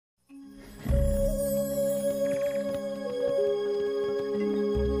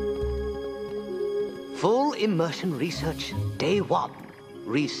Immersion research, day 1.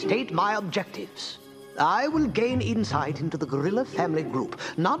 Restate my objectives. I will gain insight into the gorilla family group,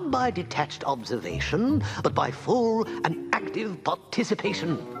 not by detached observation, but by full and active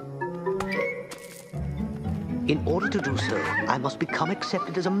participation. In order to do so, I must become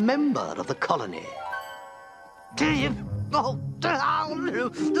accepted as a member of the colony.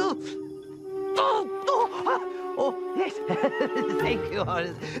 Oh, yes. Thank you.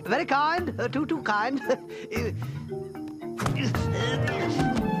 Very kind. Too kind.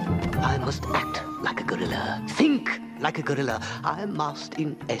 I must act like a gorilla. Think like a gorilla. I must,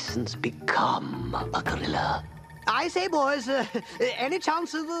 in essence, become a gorilla. I say, boys, any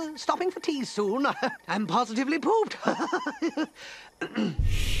chance of stopping for tea soon? I'm positively pooped.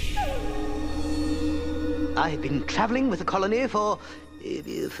 I've been traveling with the colony for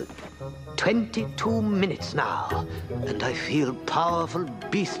 22 minutes now, and I feel powerful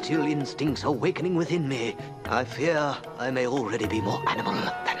bestial instincts awakening within me. I fear I may already be more animal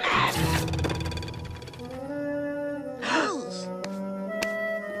than man.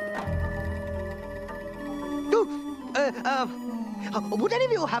 Would any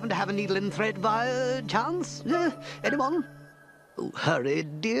of you happen to have a needle and thread by chance? Anyone? Oh, hurry,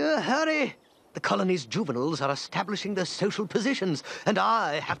 dear, hurry. The colony's juveniles are establishing their social positions, and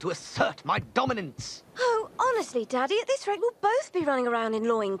I have to assert my dominance. Oh, honestly, Daddy, at this rate we'll both be running around in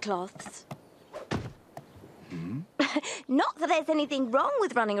loincloths. Not that there's anything wrong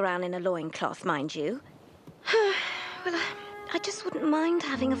with running around in a loincloth, mind you. Well, I just wouldn't mind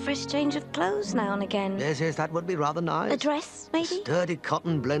having a fresh change of clothes now and again. Yes, that would be rather nice. A dress, maybe? Sturdy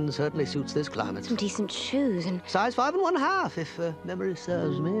cotton blend certainly suits this climate. Some decent shoes and... Size 5 1/2, if memory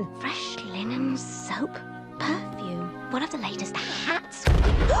serves me. Fresh linen, soap, perfume. One of the latest hats.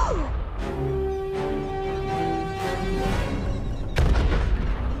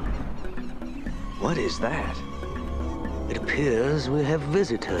 What is that? It appears we have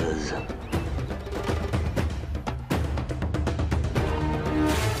visitors.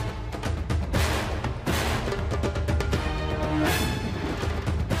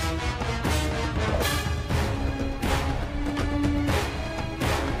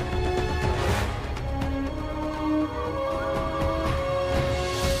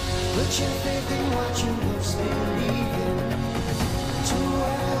 Put your faith in what you most believe in. 2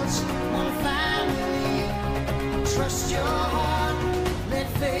 worlds, 1 family. Trust your heart, let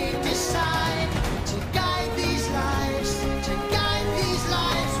fate decide. To guide these lives,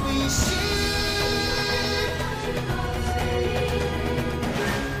 we see.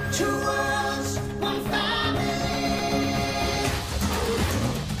 2 worlds, 1 family.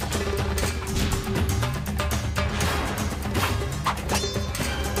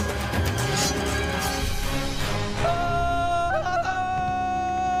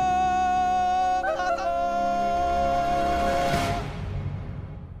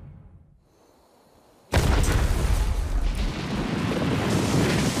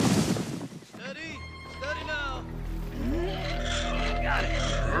 Steady now. Got it.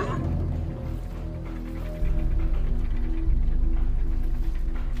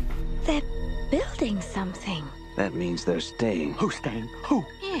 They're building something. That means they're staying. Who's staying? Who?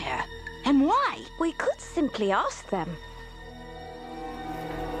 Yeah. And why? We could simply ask them.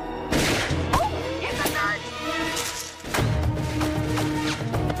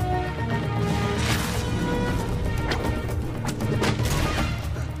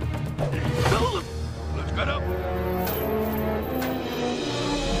 Let's get up.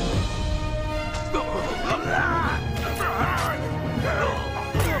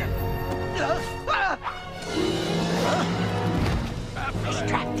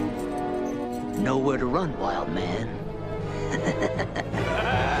 Distracted. Nowhere to run, wild man.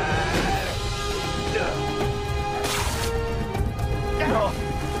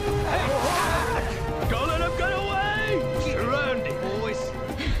 Don't let him get away! Surrounded, boys.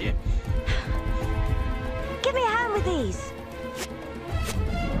 Give me a hand with these.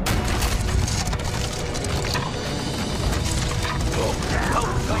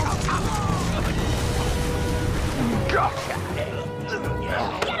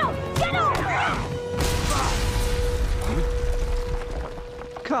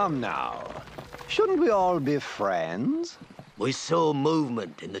 Come now. Shouldn't we all be friends? We saw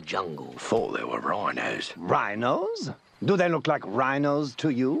movement in the jungle. Thought they were rhinos. Rhinos? Do they look like rhinos to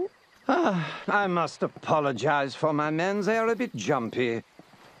you? I must apologize for my men. They are a bit jumpy.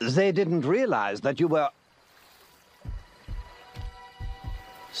 They didn't realize that you were...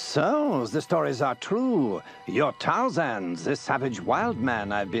 So, the stories are true. You're Tarzan, the savage wild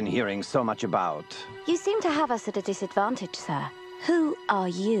man I've been hearing so much about. You seem to have us at a disadvantage, sir. Who are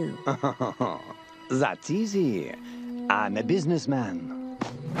you? That's easy. I'm a businessman.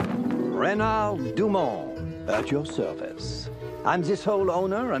 Renard Dumont, at your service. I'm the sole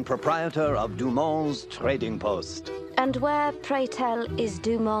owner and proprietor of Dumont's Trading Post. And where, pray tell, is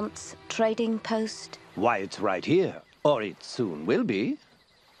Dumont's trading post? Why, it's right here. Or it soon will be.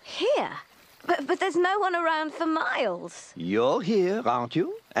 Here? But there's no one around for miles. You're here, aren't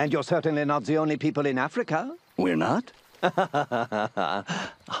you? And you're certainly not the only people in Africa. We're not?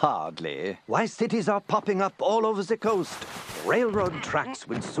 Hardly. Why, cities are popping up all over the coast. Railroad tracks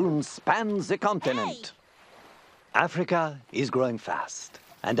will soon span the continent. Africa is growing fast,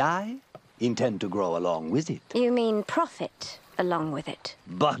 and I intend to grow along with it. You mean profit along with it?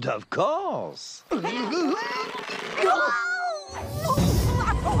 But of course.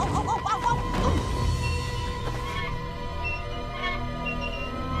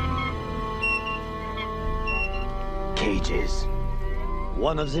 Cages.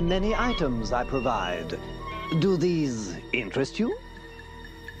 One of the many items I provide. Do these interest you?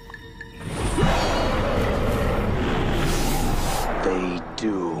 They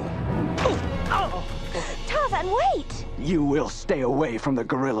do. Tarzan, wait! You will stay away from the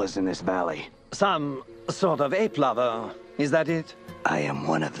gorillas in this valley. Some sort of ape lover, is that it? I am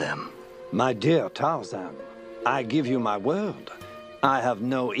one of them. My dear Tarzan, I give you my word. I have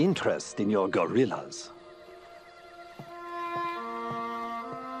no interest in your gorillas.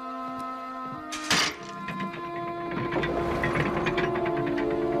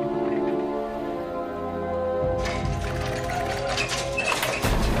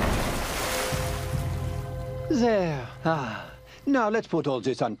 There. Now let's put all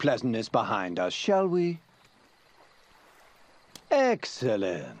this unpleasantness behind us, shall we?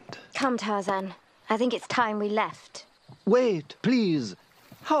 Excellent. Come, Tarzan. I think it's time we left. Wait, please.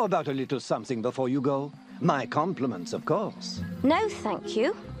 How about a little something before you go? My compliments, of course. No, thank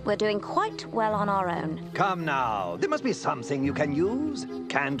you. We're doing quite well on our own. Come now. There must be something you can use.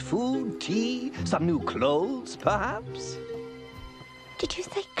 Canned food, tea, some new clothes, perhaps? Did you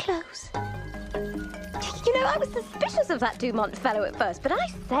say clothes? You know, I was suspicious of that Dumont fellow at first, but I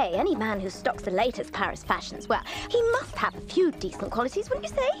say, any man who stocks the latest Paris fashions, well, he must have a few decent qualities, wouldn't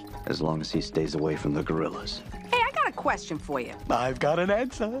you say? As long as he stays away from the gorillas. Hey, I got a question for you. I've got an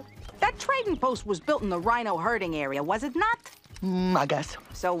answer. That trading post was built in the rhino herding area, was it not? I guess.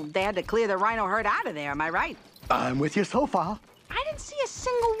 So they had to clear the rhino herd out of there, am I right? I'm with you so far. I didn't see a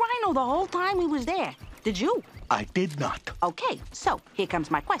single rhino the whole time we was there. Did you? I did not. Okay, so here comes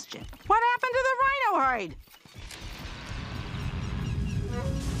my question. What happened to the rhino herd?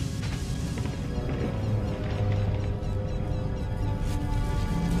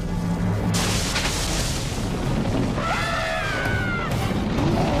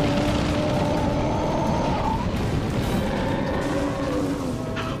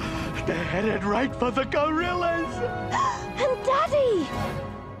 They're headed right for the gorillas. And Daddy!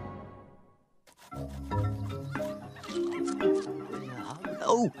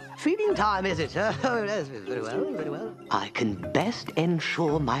 Oh, feeding time, is it? Oh, yes, very well, very well. I can best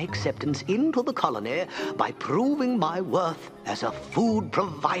ensure my acceptance into the colony by proving my worth as a food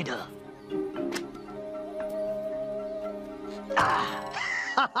provider.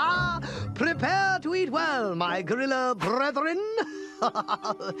 Prepare to eat well, my gorilla brethren.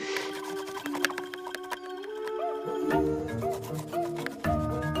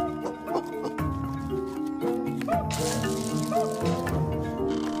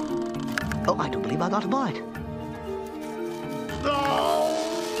 Oh, I do believe I got a bite.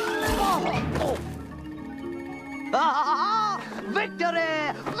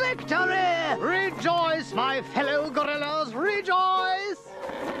 Victory! Victory! Rejoice, my fellow gorillas, rejoice!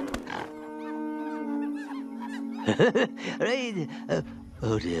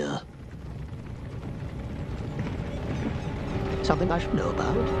 Oh dear. Something I should know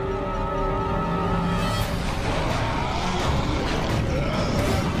about.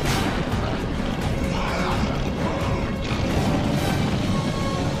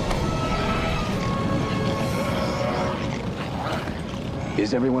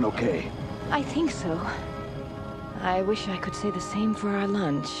 Is everyone okay? I think so. I wish I could say the same for our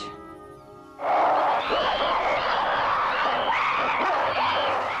lunch.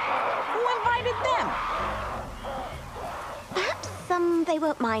 Who invited them? Perhaps they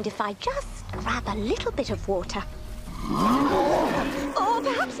won't mind if I just grab a little bit of water. Or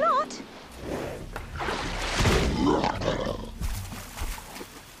perhaps not.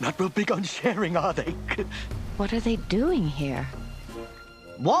 Not real big on sharing, are they? What are they doing here?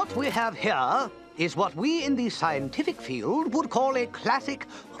 What we have here is what we in the scientific field would call a classic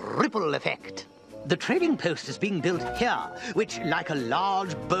ripple effect. The trading post is being built here, which, like a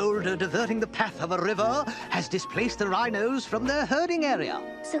large boulder diverting the path of a river, has displaced the rhinos from their herding area.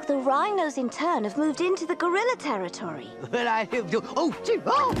 So the rhinos, in turn, have moved into the gorilla territory. Well, oh, gee,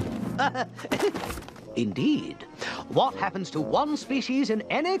 oh! Indeed. What happens to one species in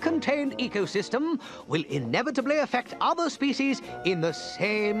any contained ecosystem will inevitably affect other species in the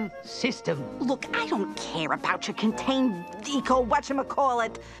same system. Look, I don't care about your contained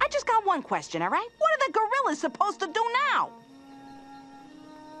whatchamacallit. I just got one question, all right? What are the gorillas supposed to do now?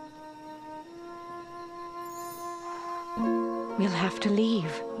 We'll have to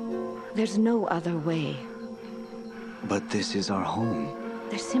leave. There's no other way. But this is our home.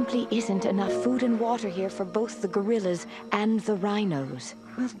 There simply isn't enough food and water here for both the gorillas and the rhinos.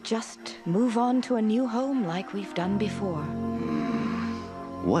 We'll just move on to a new home like we've done before.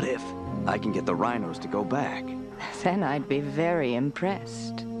 What if I can get the rhinos to go back? Then I'd be very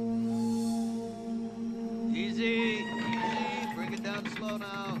impressed. Easy, easy. Bring it down slow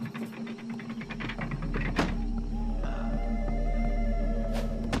now.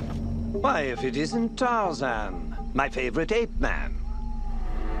 Why, if it isn't Tarzan, my favorite ape man.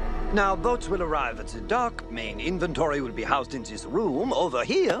 Now, boats will arrive at the dock. Main inventory will be housed in this room over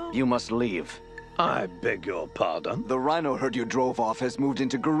here. You must leave. I beg your pardon? The rhino herd you drove off has moved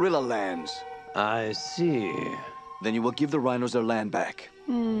into gorilla lands. I see. Then you will give the rhinos their land back.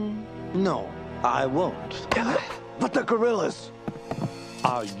 No, I won't. But the gorillas!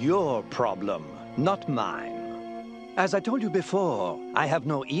 Are your problem, not mine. As I told you before, I have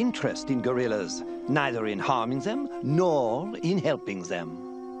no interest in gorillas, neither in harming them nor in helping them.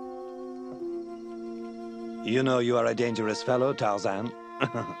 You know you are a dangerous fellow, Tarzan.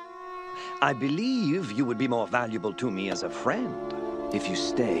 I believe you would be more valuable to me as a friend. If you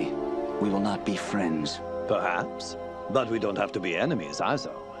stay, we will not be friends. Perhaps, but we don't have to be enemies either.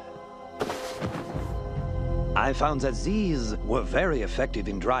 I found that these were very effective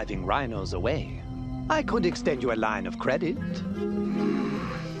in driving rhinos away. I could extend you a line of credit.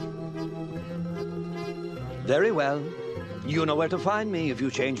 Very well. You know where to find me if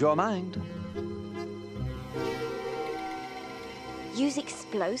you change your mind. Use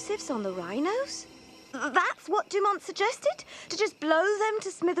explosives on the rhinos? That's what Dumont suggested? To just blow them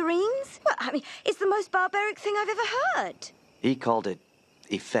to smithereens? Well, I mean, it's the most barbaric thing I've ever heard. He called it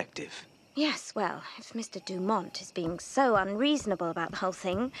effective. Yes, well, if Mr. Dumont is being so unreasonable about the whole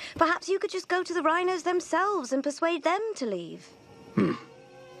thing, perhaps you could just go to the rhinos themselves and persuade them to leave.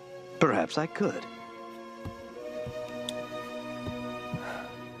 Perhaps I could.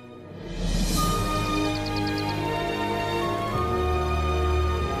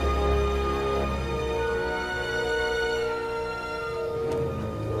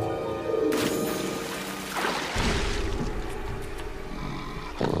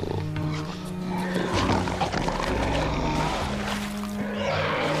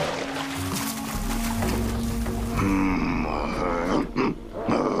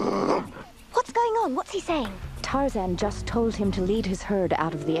 What's he saying? Tarzan just told him to lead his herd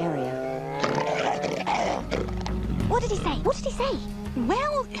out of the area. What did he say? What did he say?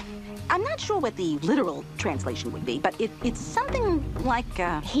 Well, I'm not sure what the literal translation would be, but it's something like,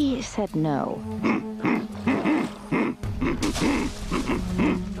 He said no.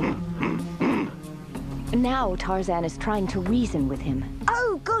 Now Tarzan is trying to reason with him.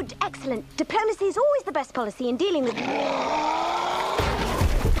 Oh, good. Excellent. Diplomacy is always the best policy in dealing with...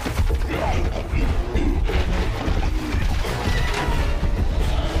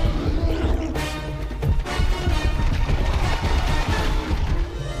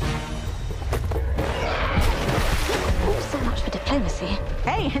 Diplomacy.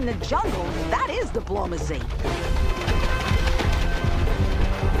 Hey, in the jungle, that is diplomacy.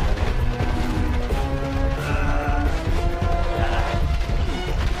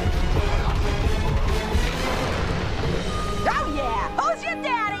 Oh, yeah! Who's your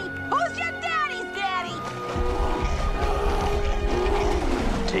daddy? Who's your daddy's daddy?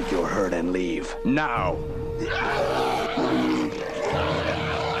 Take your herd and leave. Now!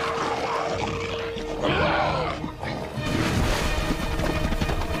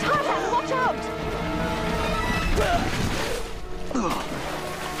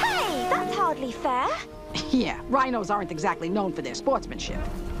 Hey, that's hardly fair. Yeah, rhinos aren't exactly known for their sportsmanship.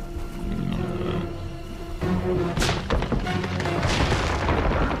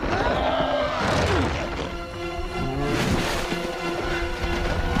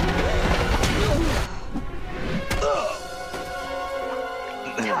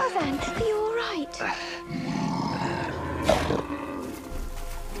 Tarzan, are you all right?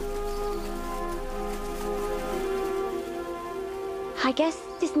 I guess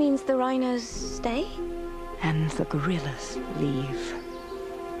This means the rhinos stay? And the gorillas leave.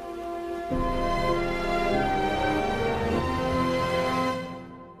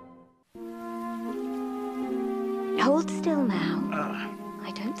 Hold still now.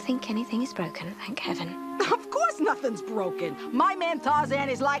 I don't think anything is broken, thank heaven. Of course nothing's broken. My man Tarzan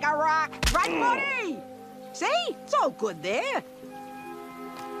is like a rock. Right, buddy? See? It's all good there.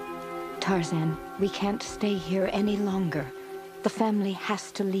 Tarzan, we can't stay here any longer. The family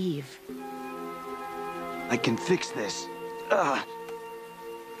has to leave. I can fix this.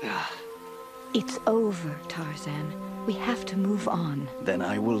 It's over, Tarzan. We have to move on. Then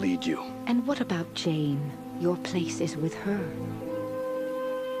I will lead you. And what about Jane? Your place is with her.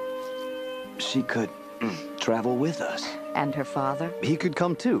 She could travel with us. And her father? He could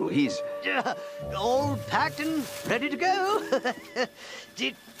come too. He's... All packed and ready to go.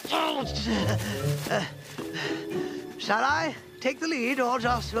 Shall I take the lead or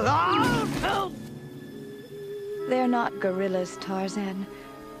just... They're not gorillas, Tarzan.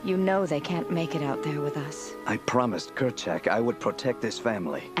 You know they can't make it out there with us. I promised Kerchak I would protect this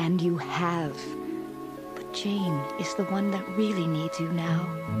family. And you have. But Jane is the one that really needs you now.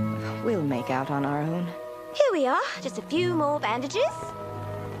 We'll make out on our own. Here we are, just a few more bandages.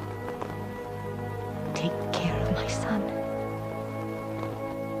 Take care of my son.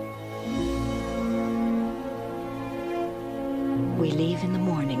 We leave in the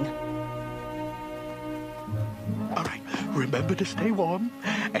morning. All right, remember to stay warm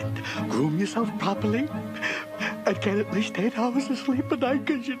and groom yourself properly. And get at least 8 hours of sleep a night,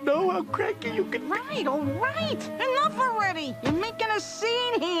 because you know how cranky you can be. Right, all right. Enough already. You're making a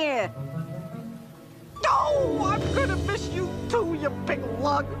scene here. Oh, I'm gonna miss you too, you big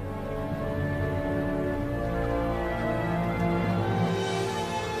lug.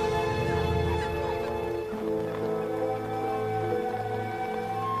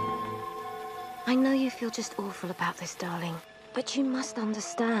 I know you feel just awful about this, darling. But you must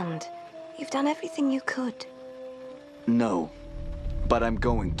understand. You've done everything you could. No, but I'm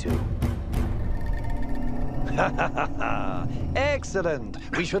going to. Excellent.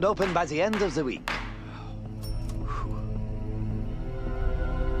 We should open by the end of the week.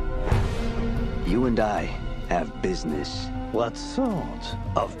 You and I have business. What sort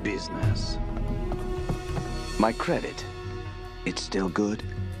of business? My credit, it's still good?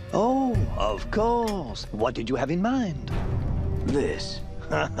 Oh, of course. What did you have in mind? This.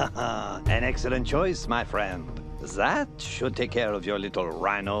 An excellent choice, my friend. That should take care of your little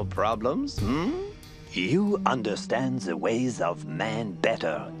rhino problems, hmm? You understand the ways of man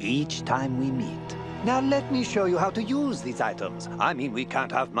better each time we meet. Now let me show you how to use these items. I mean, we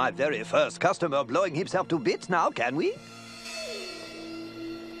can't have my very first customer blowing himself to bits now, can we?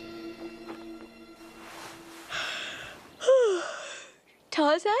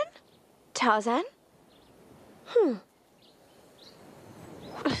 Tarzan? Tarzan?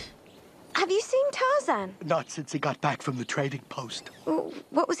 Have you seen Tarzan? Not since he got back from the trading post.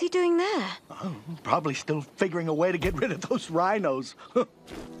 What was he doing there? Oh, probably still figuring a way to get rid of those rhinos.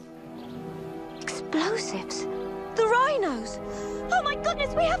 Explosives? The rhinos? Oh my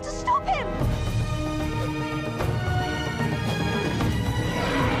goodness, we have to stop him!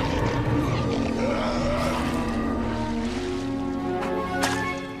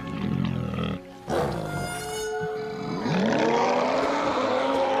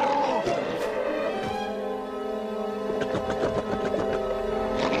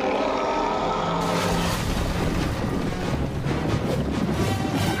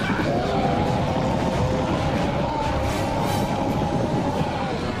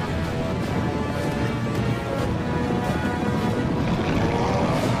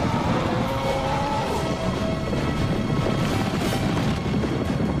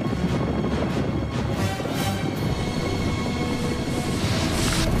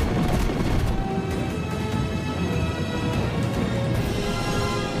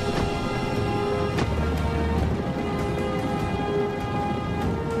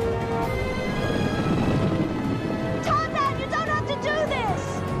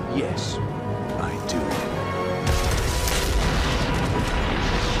 Yes, I do.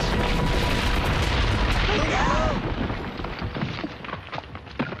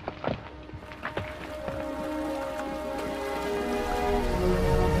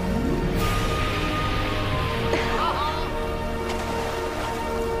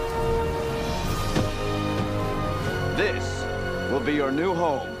 This will be your new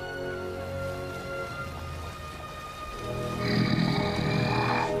home.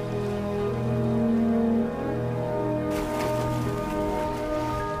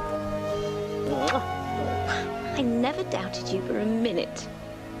 I never doubted you for a minute.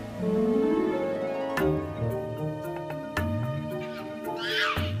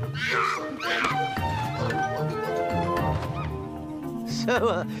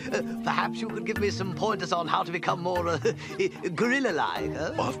 So, perhaps you could give me some pointers on how to become more gorilla-like,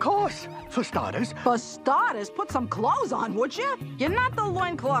 huh? Of course. For starters, For starters, put some clothes on, would you? You're not the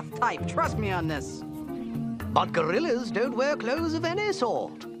loincloth type. Trust me on this. But gorillas don't wear clothes of any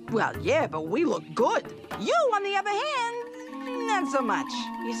sort. Well, yeah, but we look good. You, on the other hand, not so much.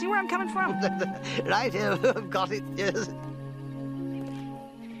 You see where I'm coming from? Right here, I've got it, yes.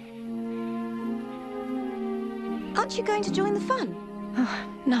 Aren't you going to join the fun? Oh,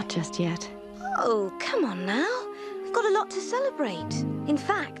 not just yet. Oh, come on now. We've got a lot to celebrate. In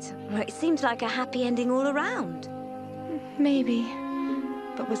fact, it seems like a happy ending all around. Maybe.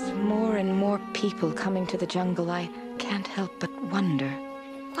 But with more and more people coming to the jungle, I can't help but wonder.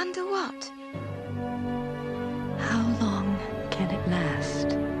 Wonder what?